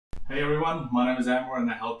Hey everyone, my name is Amber and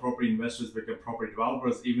I help property investors become property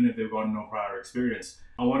developers even if they've got no prior experience.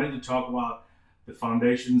 I wanted to talk about the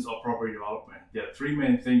foundations of property development. There are three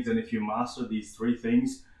main things, and if you master these three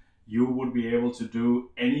things, you would be able to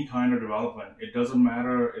do any kind of development. It doesn't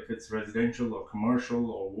matter if it's residential or commercial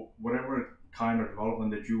or whatever kind of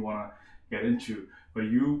development that you want to get into, but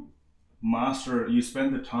you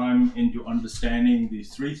spend the time into understanding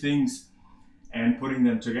these three things and putting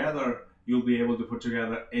them together, you'll be able to put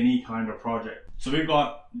together any kind of project. So we've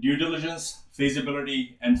got due diligence,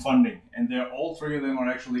 feasibility, and funding, and all three of them are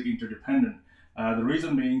actually interdependent. The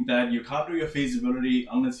reason being that you can't do your feasibility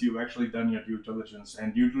unless you've actually done your due diligence,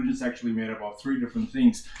 and due diligence actually made up of three different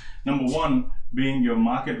things. Number one being your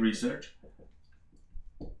market research.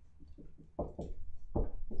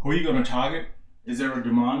 Who are you going to target? Is there a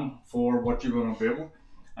demand for what you're going to build?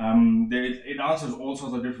 It answers all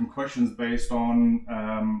sorts of different questions based on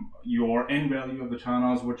your end value of the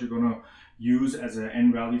townhouse, what you're going to use as an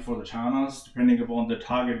end value for the townhouse, depending upon the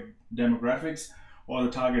target demographics or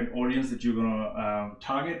the target audience that you're going to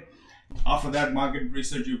target. After that market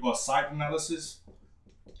research, you've got site analysis.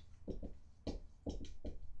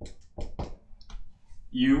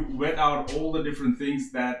 You vet out all the different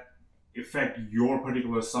things that affect your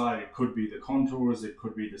particular site. It could be the contours, it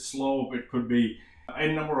could be the slope, it could be a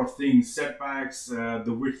number of things, setbacks, the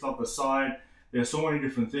width of the site. There are so many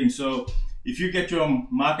different things. So if you get your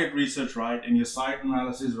market research right and your site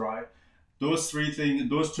analysis right, those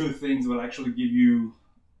two things will actually give you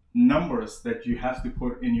numbers that you have to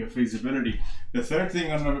put in your feasibility. The third thing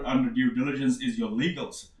under due diligence is your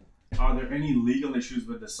legals. Are there any legal issues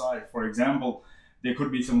with the site? For example, there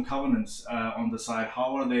could be some covenants on the site.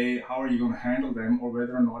 How are you going to handle them, or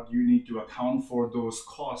whether or not you need to account for those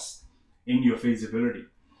costs in your feasibility.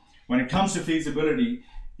 When it comes to feasibility,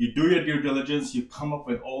 you do your due diligence, you come up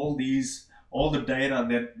with all the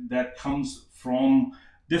data that comes from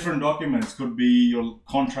different documents. Could be your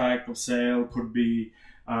contract of sale, could be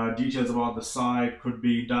details about the site, could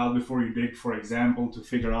be dial before you dig, for example, to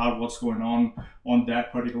figure out what's going on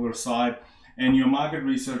that particular site, and your market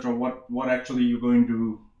research, or what actually you're going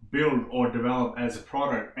to build or develop as a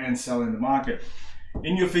product and sell in the market.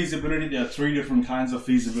 In your feasibility, there are three different kinds of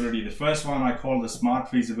feasibility. The first one I call the smart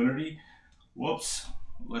feasibility. Let's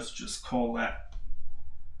just call that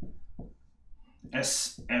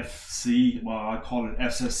SFC. Well, I call it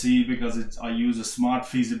SFC because I use a smart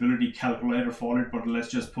feasibility calculator for it, but let's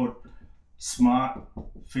just put smart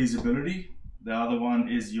feasibility. The other one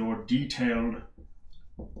is your detailed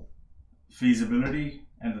feasibility,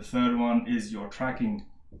 and the third one is your tracking.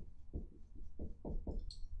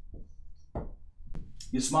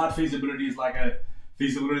 Your smart feasibility is like a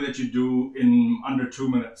feasibility that you do in under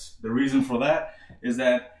 2 minutes. The reason for that is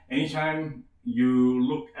that anytime you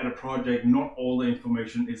look at a project, not all the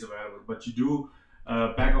information is available, but you do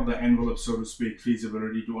back of the envelope, so to speak,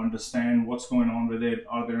 feasibility to understand what's going on with it.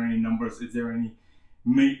 Are there any numbers? Is there any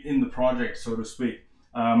meat in the project, so to speak?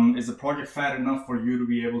 Is the project fat enough for you to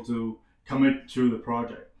be able to commit to the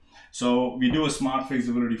project? So we do a smart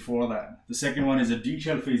feasibility for that. The second one is a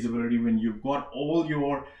detailed feasibility, when you've got all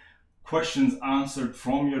your questions answered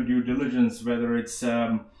from your due diligence, whether it's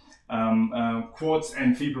quotes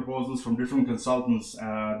and fee proposals from different consultants,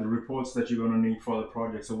 the reports that you're going to need for the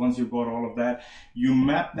project. So once you've got all of that, you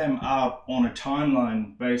map them out on a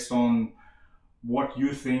timeline based on what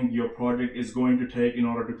you think your project is going to take in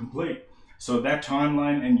order to complete. So that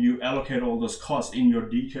timeline, and you allocate all those costs in your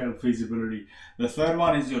detailed feasibility. The third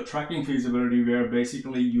one is your tracking feasibility, where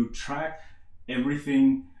basically you track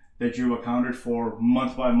everything that you accounted for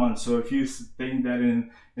month by month. So if you think that in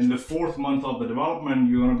the fourth month of the development,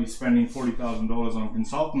 you're going to be spending $40,000 on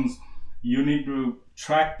consultants, you need to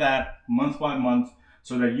track that month by month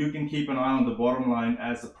so that you can keep an eye on the bottom line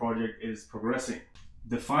as the project is progressing.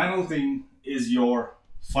 The final thing is your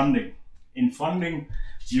funding. In funding,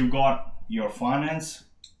 you've got your finance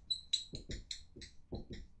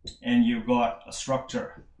and you've got a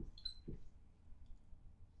structure.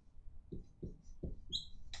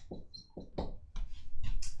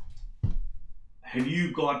 Have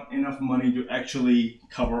you got enough money to actually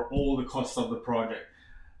cover all the costs of the project?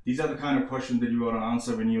 These are the kind of questions that you want to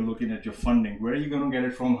answer when you're looking at your funding. Where are you going to get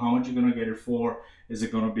it from? How much are you going to get it for? Is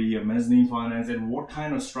it going to be a mezzanine finance? And what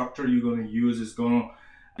kind of structure you're going to use is going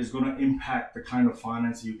to impact the kind of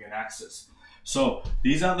finance you can access. So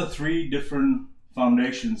these are the three different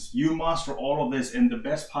foundations. You master all of this, and the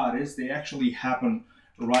best part is they actually happen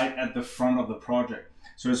right at the front of the project.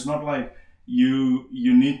 So it's not like you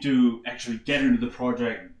need to actually get into the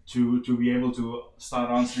project to be able to start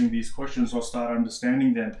answering these questions or start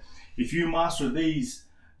understanding them. If you master these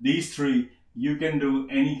three, you can do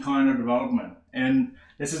any kind of development. And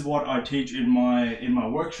this is what I teach in my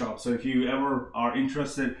workshop. So if you ever are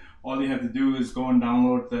interested, all you have to do is go and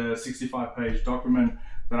download the 65-page document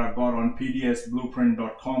that I've got on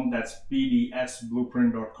pdsblueprint.com. That's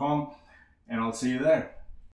pdsblueprint.com, and I'll see you there.